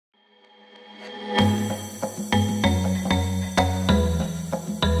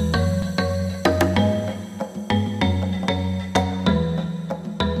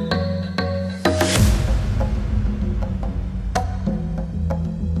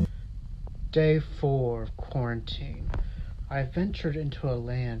Day 4 of quarantine. I ventured into a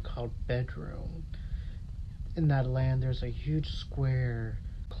land called Bedroom. In that land, there's a huge square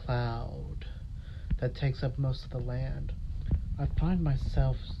cloud that takes up most of the land. I find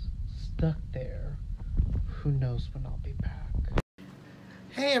myself stuck there. Who knows when I'll be back.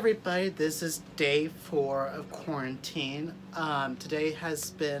 Hey everybody, this is day 4 of quarantine. Today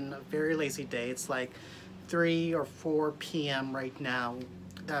has been a very lazy day. It's like 3 or 4 p.m. right now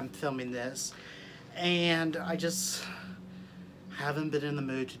that I'm filming this. And I just haven't been in the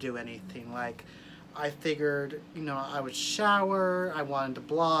mood to do anything. Like, I figured, I would shower, I wanted to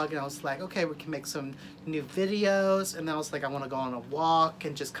blog, and I was like, okay, we can make some new videos. And then I was like, I want to go on a walk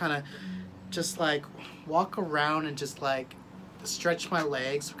and just kind of walk around and just like stretch my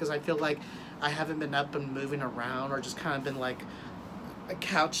legs, because I feel like I haven't been up and moving around, or just kind of been like a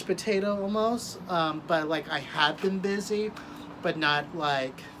couch potato almost. But like I have been busy, but not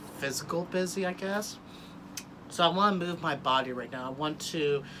like physical busy, I guess. So I want to move my body right now. I want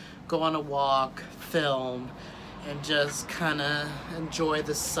to go on a walk, film, and just kind of enjoy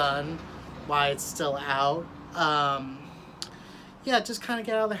the sun while it's still out. Yeah, just kind of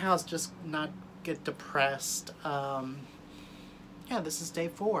get out of the house, just not get depressed. Yeah, this is day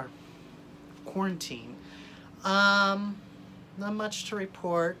 4, quarantine. Not much to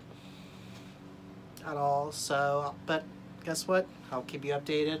report at all, so, but guess what? I'll keep you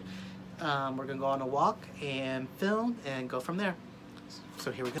updated. We're gonna go on a walk and film and go from there.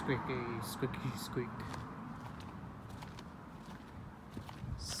 So here we go. Squeaky, squeaky, squeak.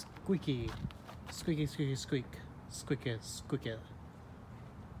 Squeaky, squeaky, squeaky, squeak. Squeaky, squeaky.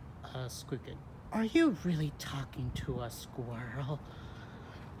 Squeaky. Are you really talking to a squirrel?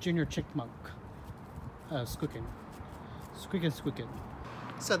 Junior Chickmunk. Squeaking. Squeaking, squeaking.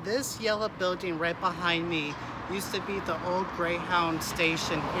 So this yellow building right behind me used to be the old Greyhound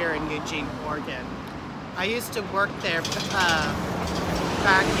station here in Eugene, Oregon. I used to work there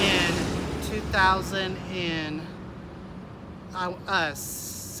back in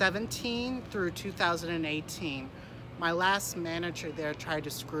 2017 through 2018. My last manager there tried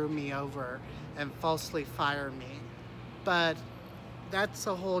to screw me over and falsely fire me. But that's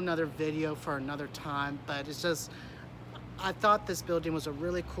a whole nother video for another time. But it's just, I thought this building was a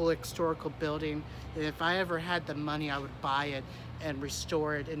really cool historical building, and if I ever had the money, I would buy it and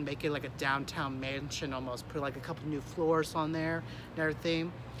restore it and make it like a downtown mansion almost, put like a couple new floors on there and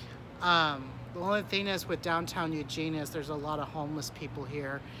everything. The only thing is with downtown Eugene is there's a lot of homeless people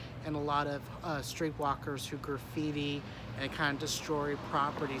here and a lot of streetwalkers who graffiti and kind of destroy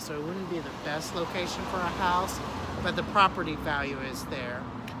property. So it wouldn't be the best location for a house, but the property value is there.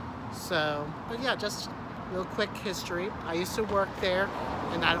 So, but yeah, just real quick history. I used to work there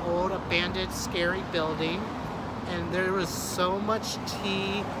in that old abandoned scary building, and there was so much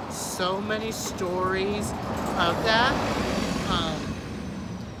tea, so many stories of that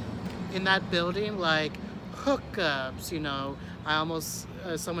in that building, like hookups, I almost,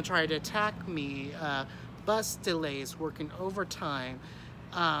 someone tried to attack me, bus delays, working overtime.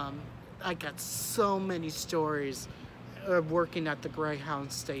 I got so many stories of working at the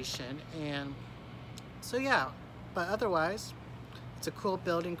Greyhound station, and so yeah, but otherwise, it's a cool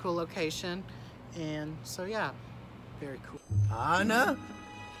building, cool location, and so yeah, very cool. Anna,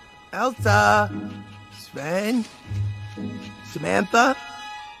 Elsa, Sven, Samantha.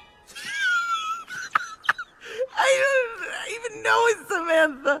 I don't even know it's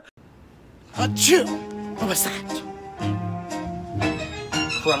Samantha. Achoo! What was that?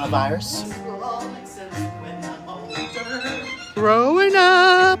 Coronavirus? Growing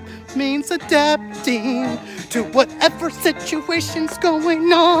up means adapting to whatever situation's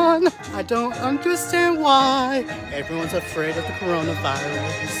going on. I don't understand why everyone's afraid of the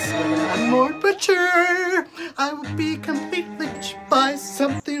coronavirus. When I'm more mature, I will be completely by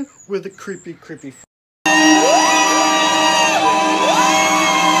something with a creepy, creepy.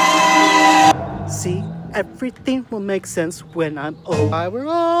 See, everything will make sense when I'm old. We're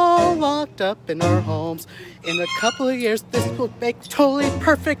all locked up in our homes. In a couple of years, this will make totally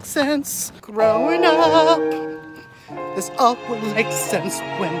perfect sense. Growing up, this all will make sense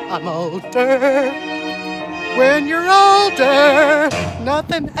when I'm older. When you're older,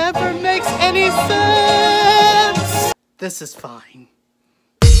 nothing ever makes any sense. This is fine.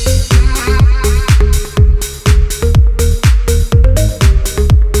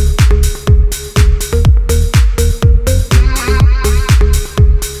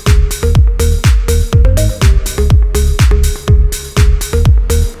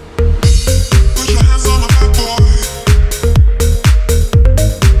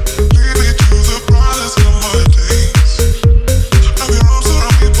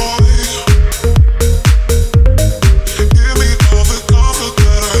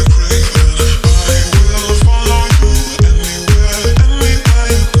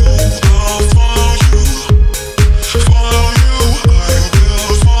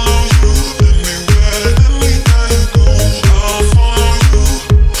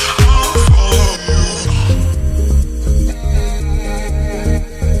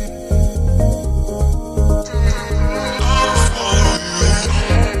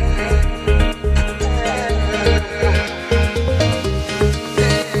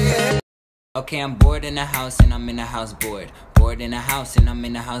 Okay, I'm bored in the house and I'm in the house bored. Bored in the house and I'm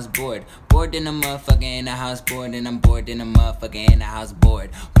in the house bored. Bored in the motherfucker in the house bored, and I'm bored in the motherfucker in the house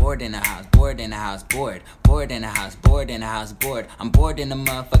bored. Bored in the house, bored in the house bored. Bored in the house, bored in the house bored. I'm bored in the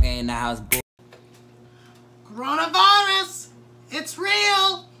motherfucker in the house bored. Coronavirus! It's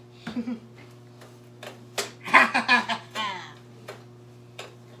real!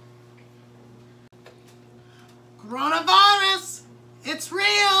 Coronavirus! It's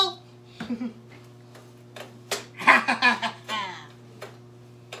real!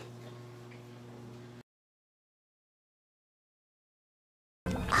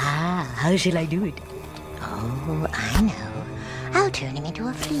 How shall I do it? Oh, I know. I'll turn him into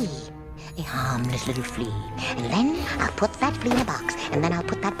a flea. A harmless little flea. And then I'll put that flea in a box. And then I'll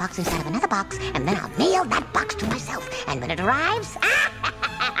put that box inside of another box. And then I'll nail that box to myself. And when it arrives,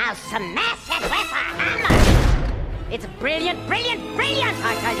 I'll smash it with a hammer. It's brilliant, brilliant, brilliant,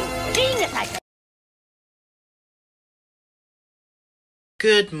 I tell you. Genius, I tell you.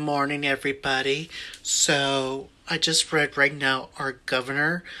 Good morning, everybody. So, I just read right now our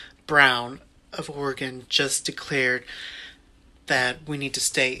Governor Brown of Oregon just declared that we need to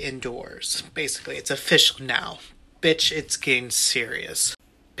stay indoors. Basically, it's official now. Bitch, it's getting serious.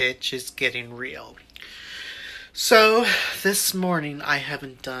 Bitch, it's getting real. So, this morning I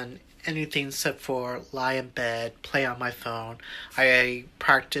haven't done anything except for lie in bed, play on my phone. I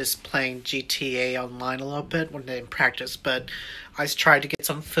practiced playing GTA online a little bit. Well, I didn't practice, but I tried to get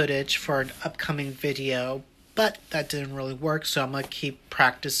some footage for an upcoming video, but that didn't really work, so I'm going to keep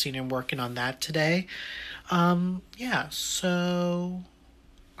practicing and working on that today. Yeah, so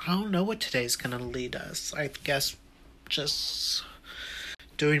I don't know what today's going to lead us. I guess just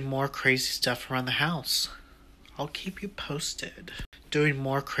doing more crazy stuff around the house. I'll keep you posted. Doing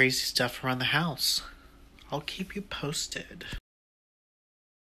more crazy stuff around the house. I'll keep you posted.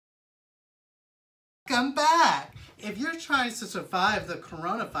 Welcome back! If you're trying to survive the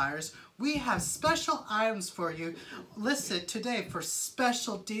coronavirus, we have special items for you listed today for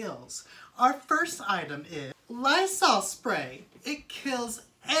special deals. Our first item is Lysol spray. It kills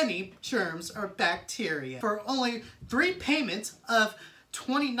any germs or bacteria for only 3 payments of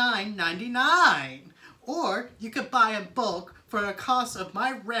 $29.99. Or you could buy in bulk for a cost of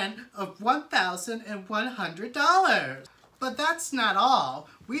my rent of $1,100. But that's not all.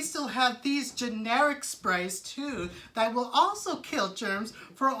 We still have these generic sprays too that will also kill germs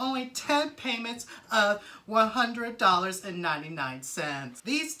for only 10 payments of $100.99.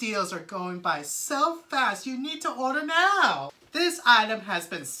 These deals are going by so fast, you need to order now. This item has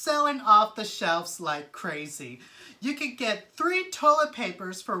been selling off the shelves like crazy. You can get 3 toilet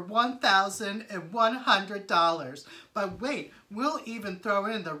papers for $1,100. But wait, we'll even throw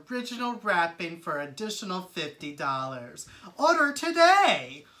in the original wrapping for additional $50. Order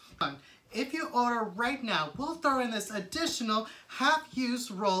today! If you order right now, we'll throw in this additional half-used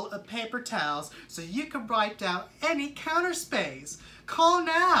roll of paper towels so you can wipe down any counter space. Call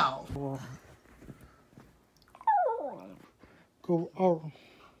now!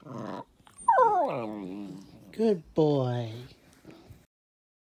 Good boy.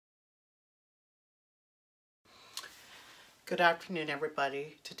 Good afternoon,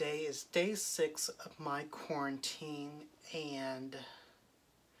 everybody. Today is day 6 of my quarantine, and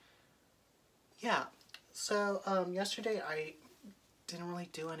yeah, so yesterday I didn't really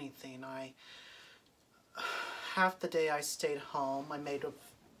do anything. Half the day I stayed home. I made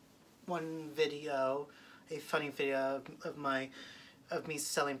one video, a funny video of me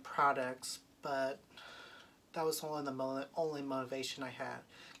selling products, but that was only motivation I had,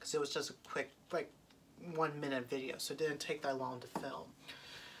 because it was just a quick, like, 1-minute video, so it didn't take that long to film.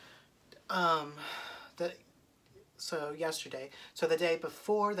 So the day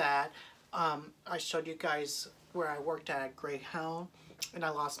before that, I showed you guys where I worked at Greyhound, and I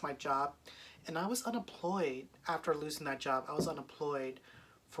lost my job, and I was unemployed after losing that job. I was unemployed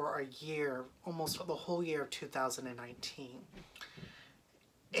for a year, almost the whole year of 2019,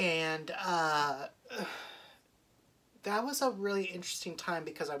 and that was a really interesting time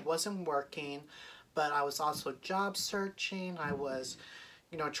because I wasn't working, but I was also job searching. I was,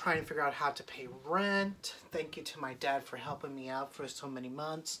 trying to figure out how to pay rent. Thank you to my dad for helping me out for so many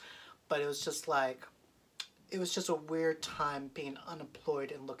months. But it was just a weird time being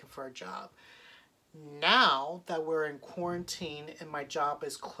unemployed and looking for a job. Now that we're in quarantine and my job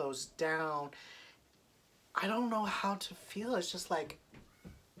is closed down, I don't know how to feel. It's just like,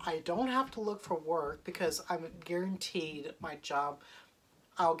 I don't have to look for work because I'm guaranteed my job.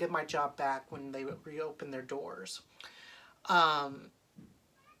 I'll get my job back when they reopen their doors.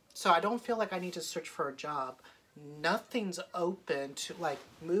 So I don't feel like I need to search for a job. nothing's open to, like,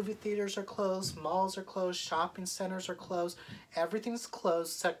 movie theaters are closed, malls are closed, shopping centers are closed. Everything's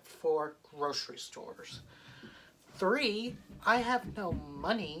closed except for grocery stores. 3, I have no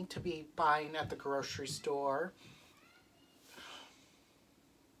money to be buying at the grocery store.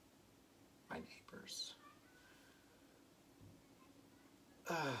 My neighbors.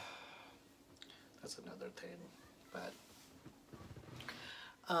 That's another thing. But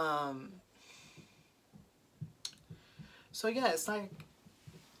so yeah, it's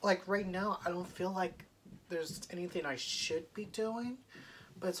like right now I don't feel like there's anything I should be doing,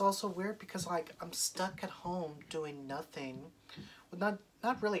 but it's also weird because like I'm stuck at home doing nothing. Well,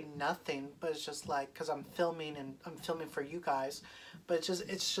 not really nothing, but it's just like because I'm filming and I'm filming for you guys, but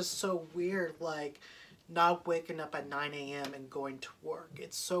it's just so weird, like not waking up at 9 a.m. and going to work.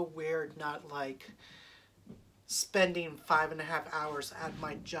 It's so weird not like spending 5.5 hours at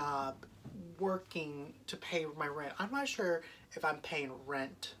my job working to pay my rent. I'm not sure if I'm paying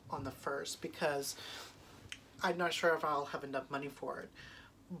rent on the 1st because I'm not sure if I'll have enough money for it.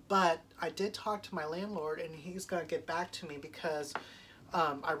 But I did talk to my landlord and he's going to get back to me because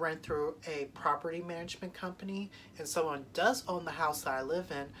I rent through a property management company and someone does own the house that I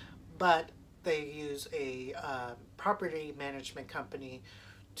live in, but they use a property management company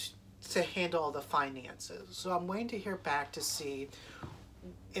to handle all the finances. So I'm waiting to hear back to see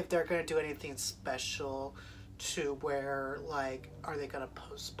if they're going to do anything special to where, like, are they going to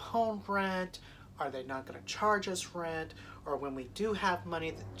postpone rent? Are they not going to charge us rent? Or when we do have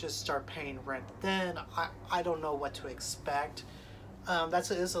money, just start paying rent then? I don't know what to expect. That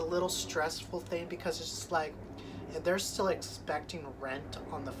is a little stressful thing because it's just like, if they're still expecting rent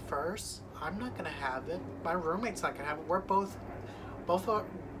on the 1st, I'm not going to have it. My roommate's not going to have it. We're both are.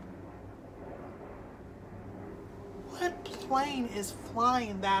 What plane is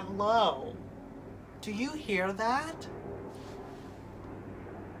flying that low? Do you hear that?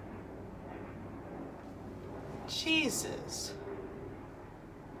 Jesus.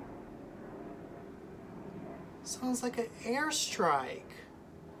 Sounds like an airstrike.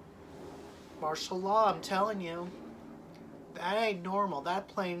 Martial law, I'm telling you. That ain't normal. That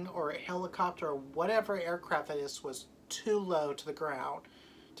plane or helicopter or whatever aircraft it is was too low to the ground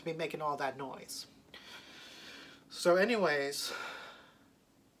to be making all that noise. So anyways,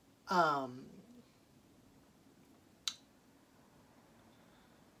 yeah,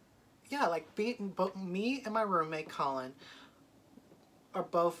 like both me and my roommate Colin are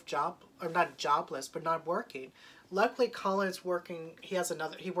both not jobless, but not working. Luckily, Colin's working.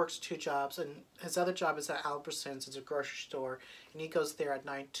 He works 2 jobs, and his other job is at Albertsons. It's a grocery store, and he goes there at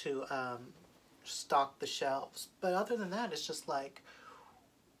night to stock the shelves. But other than that, it's just like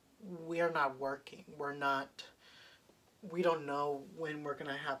we are not working. We don't know when we're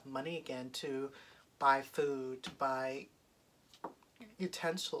gonna have money again to buy food, to buy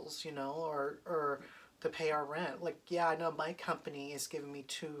utensils, you know, or to pay our rent. Like, yeah, I know my company is giving me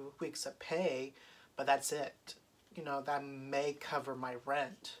 2 weeks of pay, but that's it. You know, that may cover my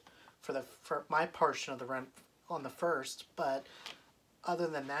rent for my portion of the rent on the 1st, but other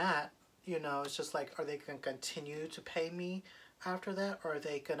than that, you know, it's just like, are they going to continue to pay me after that, or are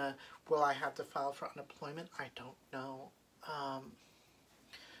they gonna, will I have to file for unemployment? I don't know.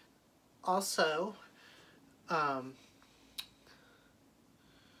 Also,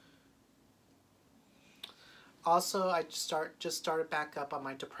 I just started back up on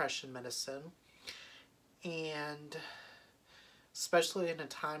my depression medicine, and especially in a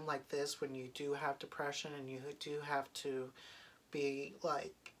time like this when you do have depression and you do have to be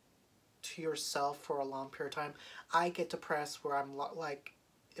like to yourself for a long period of time. I get depressed where I'm like,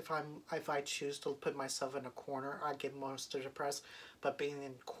 if I choose to put myself in a corner, I get most depressed. But being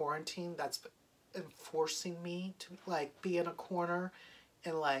in quarantine, that's forcing me to like be in a corner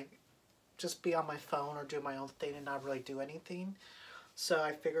and like just be on my phone or do my own thing and not really do anything. So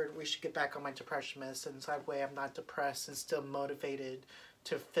I figured we should get back on my depression medicine so that way I'm not depressed and still motivated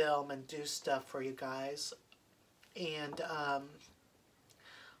to film and do stuff for you guys. And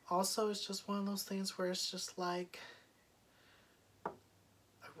also it's just one of those things where it's just like, I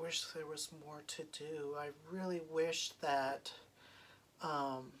wish there was more to do. I really wish that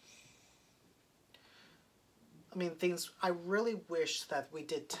I really wish that we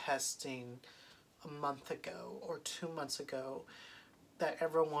did testing a month ago or 2 months ago, that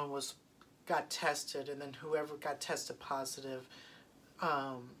everyone got tested, and then whoever got tested positive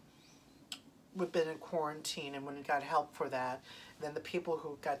would have been in quarantine and wouldn't got help for that. And then the people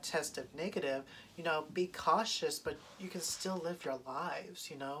who got tested negative, you know, be cautious, but you can still live your lives,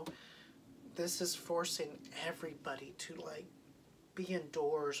 you know. This is forcing everybody to like be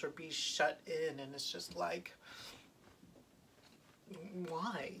indoors or be shut in, and it's just like,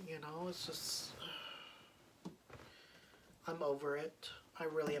 why? You know, it's just, I'm over it. I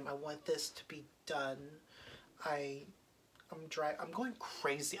really am. I want this to be done. I'm going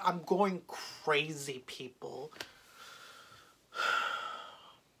crazy. I'm going crazy, people.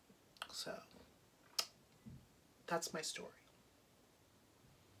 So, that's my story.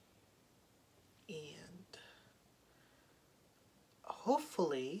 And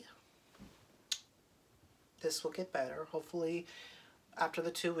hopefully this will get better. Hopefully after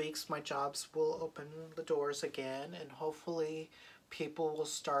the 2 weeks my jobs will open the doors again, and hopefully people will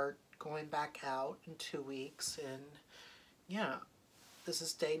start going back out in 2 weeks. And yeah, this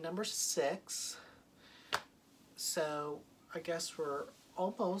is day number 6, so I guess we're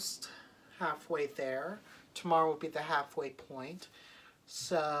almost halfway there. Tomorrow will be the halfway point.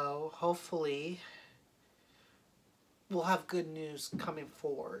 So hopefully we'll have good news coming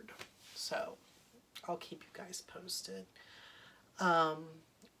forward. So I'll keep you guys posted. I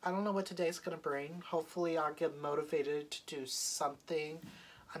don't know what today's going to bring. Hopefully I'll get motivated to do something.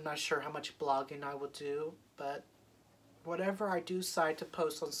 I'm not sure how much blogging I will do, but whatever I do decide to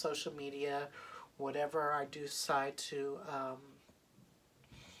post on social media, whatever I do decide to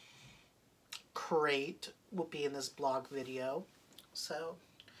create will be in this blog video. So,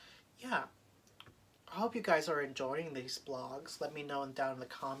 yeah. I hope you guys are enjoying these blogs. Let me know down in the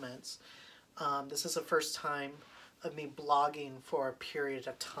comments. This is the first time of me blogging for a period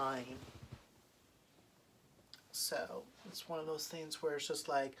of time. So, it's one of those things where it's just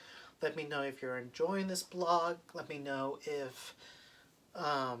like, let me know if you're enjoying this blog. Let me know if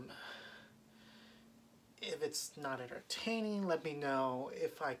it's not entertaining. Let me know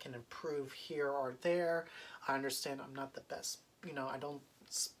if I can improve here or there. I understand I'm not the best. You know, I don't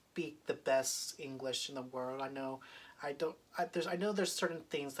speak the best English in the world. I know there's certain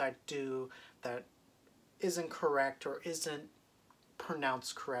things that I do that isn't correct or isn't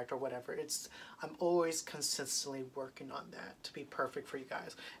pronounced correct or whatever. I'm always consistently working on that to be perfect for you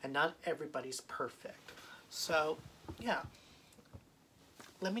guys, and not everybody's perfect. So yeah,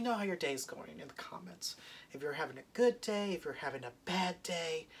 let me know how your day's going in the comments. If you're having a good day, if you're having a bad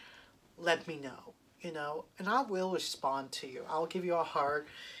day, let me know. You know, and I will respond to you. I'll give you a heart,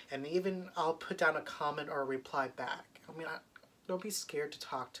 and even I'll put down a comment or a reply back. I mean, don't be scared to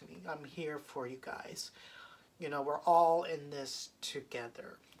talk to me. I'm here for you guys. You know, we're all in this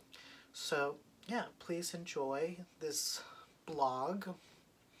together. So, yeah, please enjoy this blog,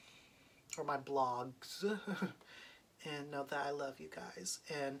 or my blogs, and know that I love you guys.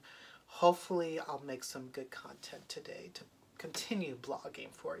 And hopefully I'll make some good content today to continue blogging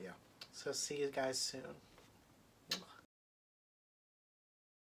for you. So see you guys soon.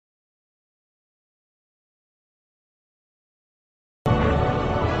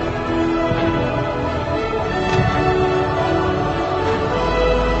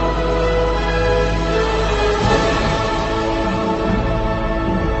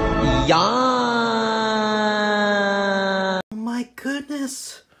 Oh my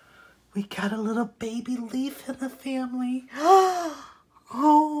goodness, we got a little baby leaf in the family.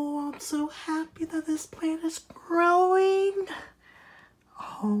 Oh, I'm so happy that this plant is growing.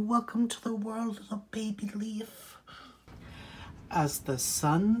 Oh, welcome to the world, little baby leaf. As the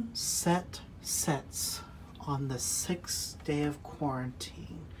sunset sets on the 6th day of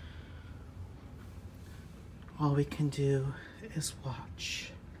quarantine, all we can do is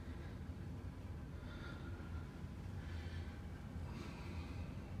watch.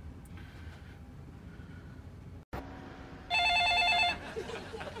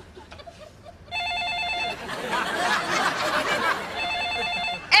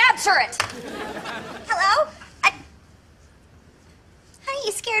 Answer it! Hello? Honey,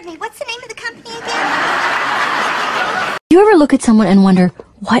 you scared me. What's the name of the company again? Do you ever look at someone and wonder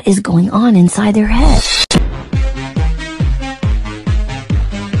what is going on inside their head?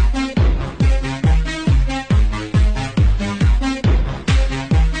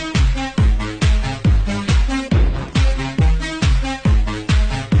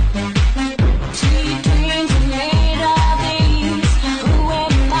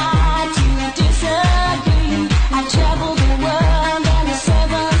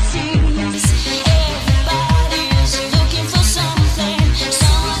 Everybody's looking for something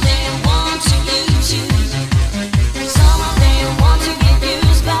they want to use you.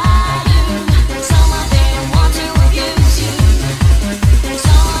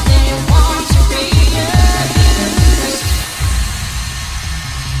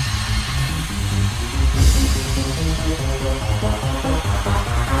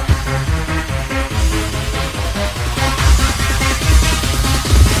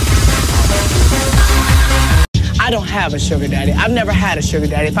 don't have a sugar daddy. I've never had a sugar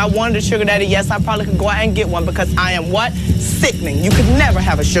daddy. If I wanted a sugar daddy, yes, I probably could go out and get one because I am what? Sickening. You could never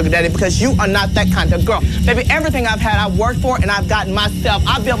have a sugar daddy because you are not that kind of girl. Baby, everything I've had, I've worked for and I've gotten myself.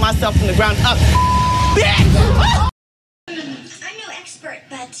 I built myself from the ground up. I'm no expert,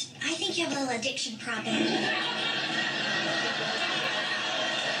 but I think you have a little addiction problem.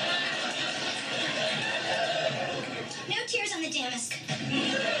 No tears on the damask.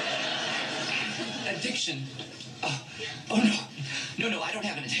 Addiction? Oh no. No, I don't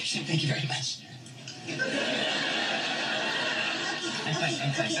have an addiction. Thank you very much. I'm fine.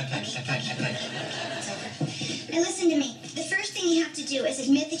 Now listen to me. The first thing you have to do is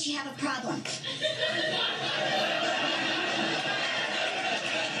admit that you have a problem.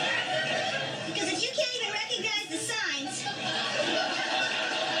 Because if you can't even recognize the signs,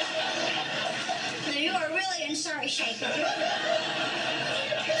 then you are really in sorry shape.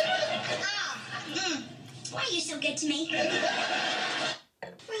 Why are you so good to me? Rosie,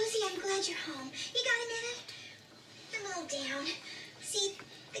 I'm glad you're home. You got a minute? I'm all down. See,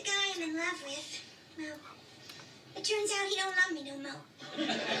 the guy I'm in love with, well, it turns out he don't love me no more. But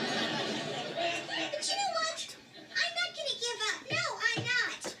you know what? I'm not gonna give up. No, I'm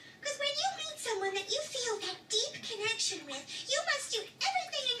not. Because when you meet someone that you feel that deep connection with, you must do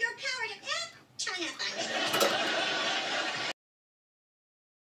everything in your power to turn up on it.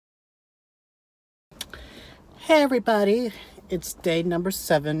 Hey everybody, it's day number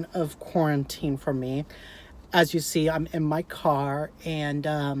 7 of quarantine for me. As you see, I'm in my car and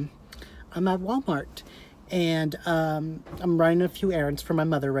I'm at Walmart and I'm running a few errands for my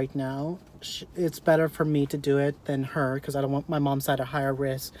mother right now. It's better for me to do it than her because I don't want my mom's at a higher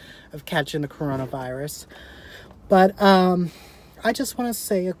risk of catching the coronavirus. But I just want to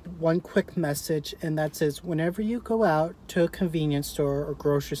say one quick message, and that is whenever you go out to a convenience store or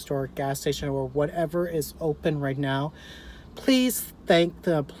grocery store, gas station, or whatever is open right now, please thank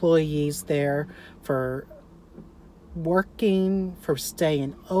the employees there for working, for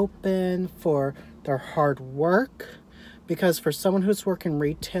staying open, for their hard work. Because for someone who's working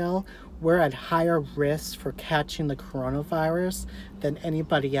retail, we're at higher risk for catching the coronavirus than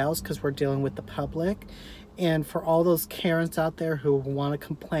anybody else because we're dealing with the public. And for all those Karens out there who want to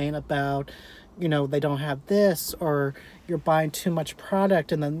complain about, you know, they don't have this, or you're buying too much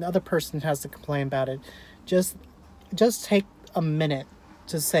product and then the other person has to complain about it, just take a minute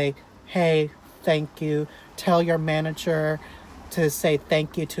to say, hey, thank you. Tell your manager to say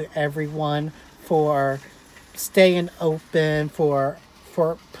thank you to everyone for staying open, for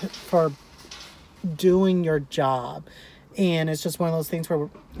doing your job. And it's just one of those things where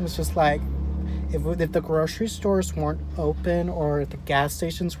it's just like, if the grocery stores weren't open or if the gas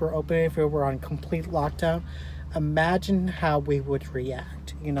stations were open, if we were on complete lockdown, imagine how we would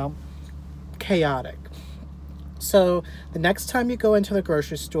react, you know, chaotic. So the next time you go into the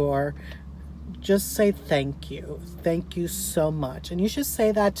grocery store, just say thank you. Thank you so much. And you should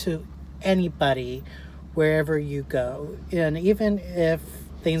say that to anybody wherever you go. And even if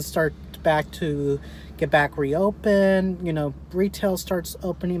things start get back reopened, you know, retail starts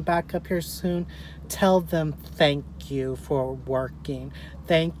opening back up here soon, tell them thank you for working.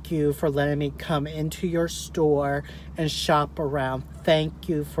 Thank you for letting me come into your store and shop around. Thank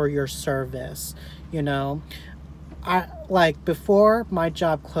you for your service. You know, before my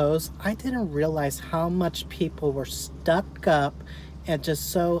job closed, I didn't realize how much people were stuck up and just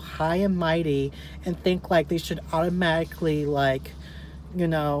so high and mighty and think like they should automatically, like, you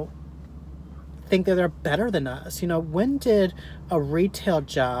know, think that they're better than us. You know, when did a retail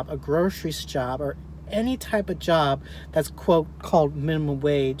job, a groceries job, or any type of job that's quote called minimum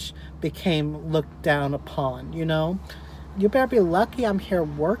wage became looked down upon? You know, you better be lucky I'm here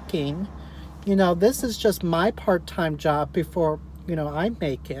working. You know, this is just my part-time job before, you know, I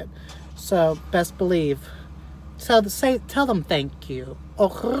make it. So best believe, tell them thank you.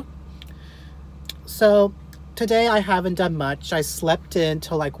 Okay. So today I haven't done much. I slept in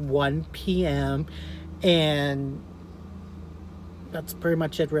till like 1 p.m. and that's pretty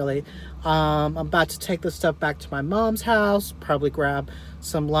much it, really. I'm about to take this stuff back to my mom's house, probably grab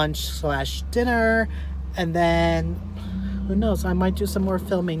some lunch/dinner, and then who knows, I might do some more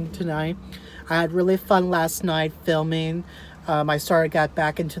filming tonight. I had really fun last night filming. I got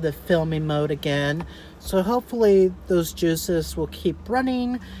back into the filming mode again. So hopefully those juices will keep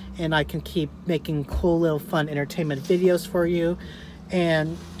running and I can keep making cool little fun entertainment videos for you.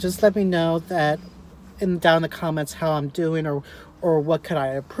 And just let me know that down in the comments how I'm doing, or what could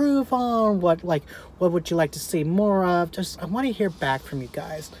I improve on, what would you like to see more of. I want to hear back from you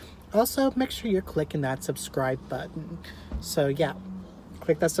guys. Also, make sure you're clicking that subscribe button. So yeah,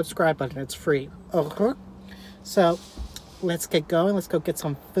 click that subscribe button, it's free. So let's get going. Let's go get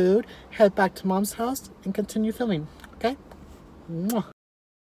some food, head back to Mom's house, and continue filming. Okay? Mwah.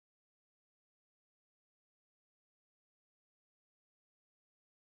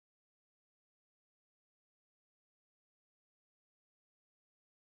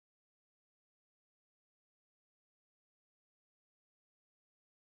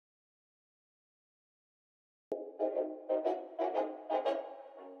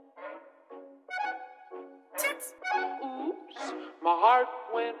 My heart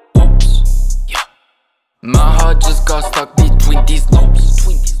went oops. Yeah. My heart just got stuck between these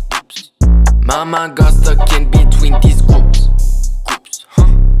loops. My mind got stuck in between these groups.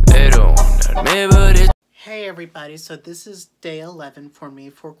 They don't want me, but it's Hey everybody, so this is day 11 for me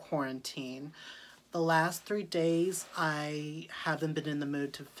for quarantine. The last 3 days I haven't been in the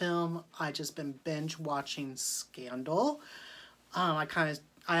mood to film. I just been binge watching Scandal.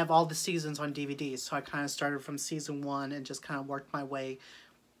 I have all the seasons on DVD, so I kind of started from season 1 and just kind of worked my way,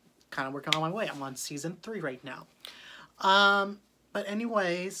 working on my way. I'm on season 3 right now. But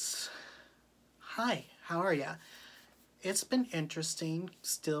anyways, hi, how are ya? It's been interesting,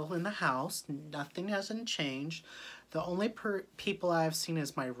 still in the house. Nothing hasn't changed. The only people I've seen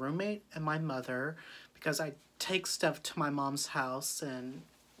is my roommate and my mother, because I take stuff to my mom's house and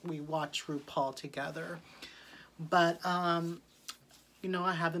we watch RuPaul together. But, you know,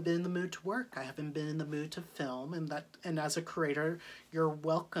 I haven't been in the mood to work. I haven't been in the mood to film, and as a creator, you're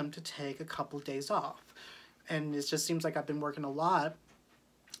welcome to take a couple of days off. And it just seems like I've been working a lot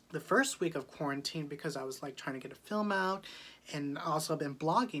the first week of quarantine because I was like trying to get a film out, and also been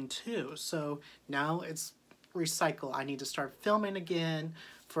blogging too. So now it's recycle. I need to start filming again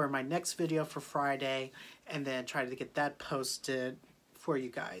for my next video for Friday, and then try to get that posted for you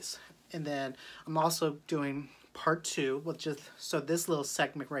guys. And then I'm also doing part 2, which is, so this little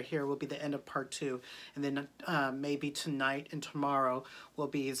segment right here will be the end of part 2, and then maybe tonight and tomorrow we'll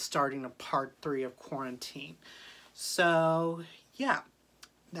be starting a part 3 of quarantine. So yeah,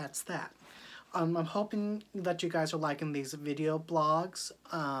 that's that. I'm hoping that you guys are liking these video blogs.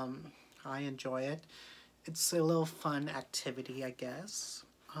 I enjoy it. It's a little fun activity, I guess.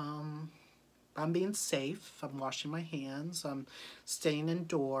 I'm being safe. I'm washing my hands. I'm staying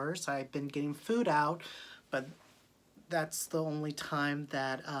indoors. I've been getting food out, but that's the only time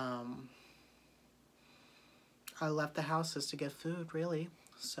that I left the house is to get food, really.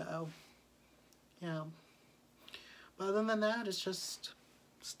 So, yeah. But other than that, it's just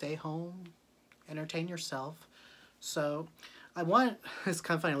stay home, entertain yourself. So, it's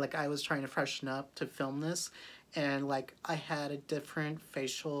kind of funny, like I was trying to freshen up to film this, and like I had a different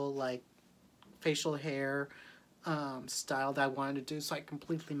facial hair style that I wanted to do, so I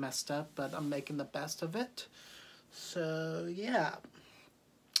completely messed up, but I'm making the best of it. So yeah,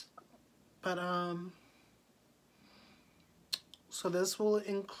 but so this will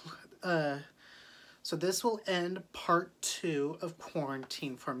end part 2 of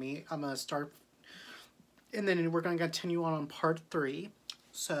quarantine for me. I'm gonna start, and then we're gonna continue on part 3.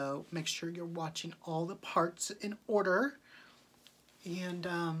 So make sure you're watching all the parts in order, and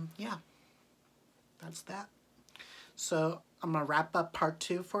yeah, that's that. So I'm going to wrap up part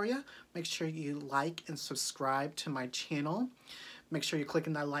 2 for you. Make sure you like and subscribe to my channel. Make sure you're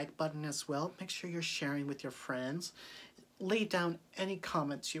clicking that like button as well. Make sure you're sharing with your friends. Lay down any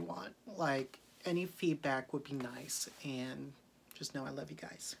comments you want. Like, any feedback would be nice. And just know I love you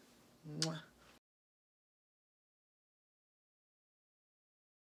guys. Mwah.